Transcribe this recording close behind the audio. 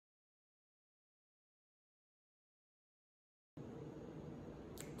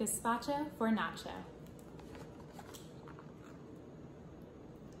Gazpacho for Nacho.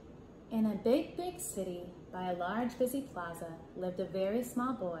 In a big, big city, by a large, busy plaza, lived a very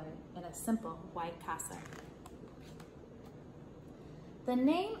small boy in a simple white casa. The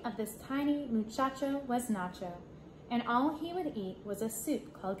name of this tiny muchacho was Nacho, and all he would eat was a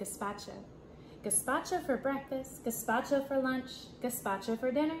soup called gazpacho. Gazpacho for breakfast, gazpacho for lunch, gazpacho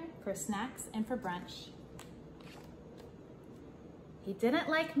for dinner, for snacks, and for brunch. He didn't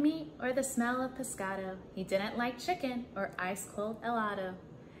like meat or the smell of pescado. He didn't like chicken or ice-cold helado.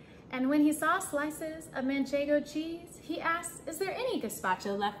 And when he saw slices of manchego cheese, he asked, "Is there any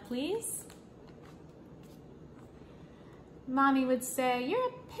gazpacho left, please?" Mommy would say, "You're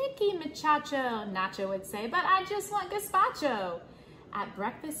a picky muchacho," Nacho would say, "but I just want gazpacho." At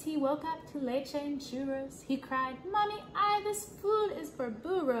breakfast, he woke up to leche and churros. He cried, "Mommy, this food is for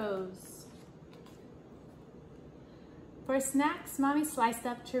burros." For snacks, Mommy sliced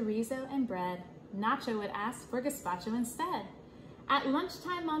up chorizo and bread. Nacho would ask for gazpacho instead. At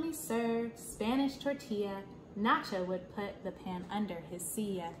lunchtime, Mommy served Spanish tortilla. Nacho would put the pan under his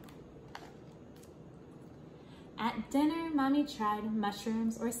silla. At dinner, Mommy tried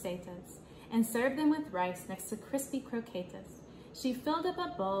mushrooms or setas and served them with rice next to crispy croquetas. She filled up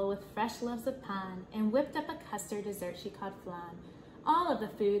a bowl with fresh loaves of pan and whipped up a custard dessert she called flan. All of the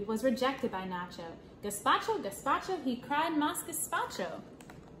food was rejected by Nacho. "Gazpacho, gazpacho," he cried, "mas gazpacho."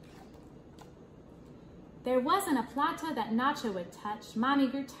 There wasn't a plato that Nacho would touch. Mommy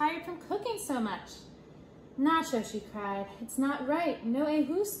grew tired from cooking so much. "Nacho," she cried, "it's not right, no es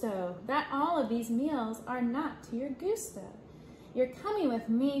justo, that all of these meals are not to your gusto. You're coming with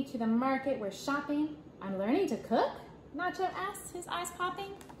me to the market, we're shopping." "I'm learning to cook?" Nacho asked, his eyes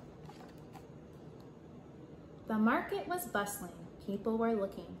popping. The market was bustling. People were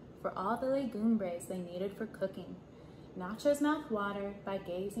looking for all the legumbres they needed for cooking. Nacho's mouth watered by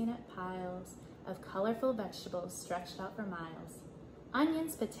gazing at piles of colorful vegetables stretched out for miles.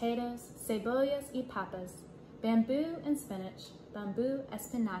 Onions, potatoes, cebollas y papas, bamboo and spinach, bamboo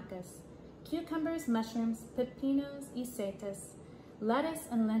espinacas, cucumbers, mushrooms, pepinos y setas, lettuce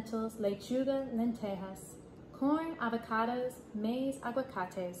and lentils, lechuga, lentejas, corn, avocados, maize,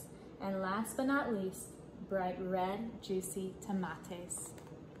 aguacates, and last but not least, bright red, juicy tomates.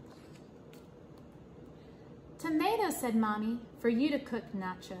 "Tomatoes," said Mommy, "for you to cook,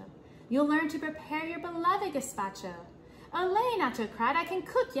 Nacho. You'll learn to prepare your beloved gazpacho." "Olé," Nacho cried, "I can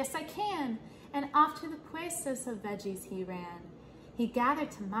cook, yes I can." And off to the puestos of veggies he ran. He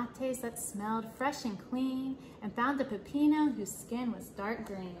gathered tomates that smelled fresh and clean and found a pepino whose skin was dark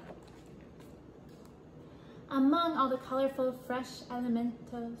green. Among all the colorful fresh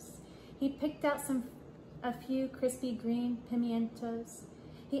alimentos, he picked out a few crispy green pimientos.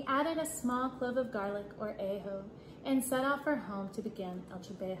 He added a small clove of garlic or ajo and set off for home to begin el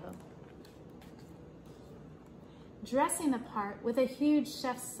trabajo. Dressing the part with a huge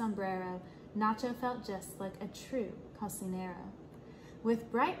chef's sombrero, Nacho felt just like a true cocinero.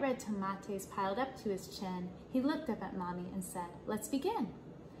 With bright red tomates piled up to his chin, he looked up at Mommy and said, "Let's begin."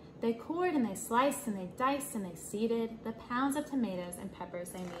 They cored and they sliced and they diced and they seeded the pounds of tomatoes and peppers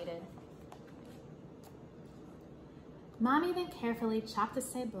they needed. Mommy then carefully chopped the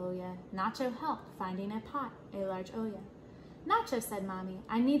cebolla. Nacho helped, finding a pot, a large olla. "Nacho," said Mommy,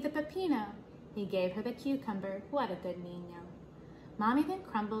 "I need the pepino." He gave her the cucumber. What a good niño. Mommy then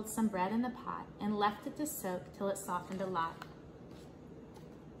crumbled some bread in the pot and left it to soak till it softened a lot.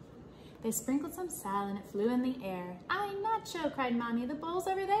 They sprinkled some sal and it flew in the air. "Ay, Nacho," cried Mommy, "the bowl's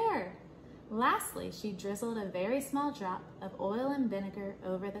over there." Lastly, she drizzled a very small drop of oil and vinegar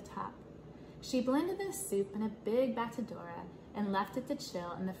over the top. She blended the soup in a big batidora and left it to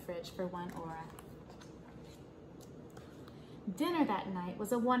chill in the fridge for 1 hora. Dinner that night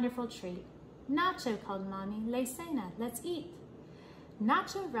was a wonderful treat. "Nacho," called Mommy, "la cena, let's eat."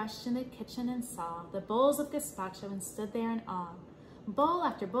 Nacho rushed in the kitchen and saw the bowls of gazpacho and stood there in awe. Bowl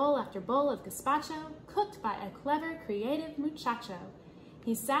after bowl after bowl of gazpacho, cooked by a clever, creative muchacho.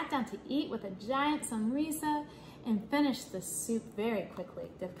 He sat down to eat with a giant sonrisa and finished the soup very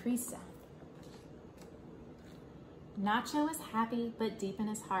quickly, deprisa. Nacho was happy, but deep in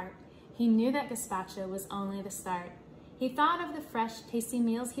his heart, he knew that gazpacho was only the start. He thought of the fresh, tasty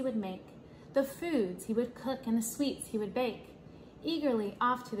meals he would make, the foods he would cook and the sweets he would bake. Eagerly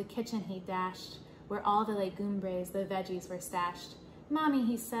off to the kitchen he dashed, where all the legumbres, the veggies were stashed. "Mommy,"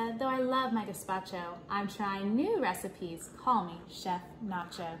 he said, "though I love my gazpacho, I'm trying new recipes. Call me Chef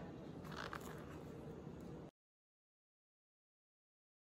Nacho."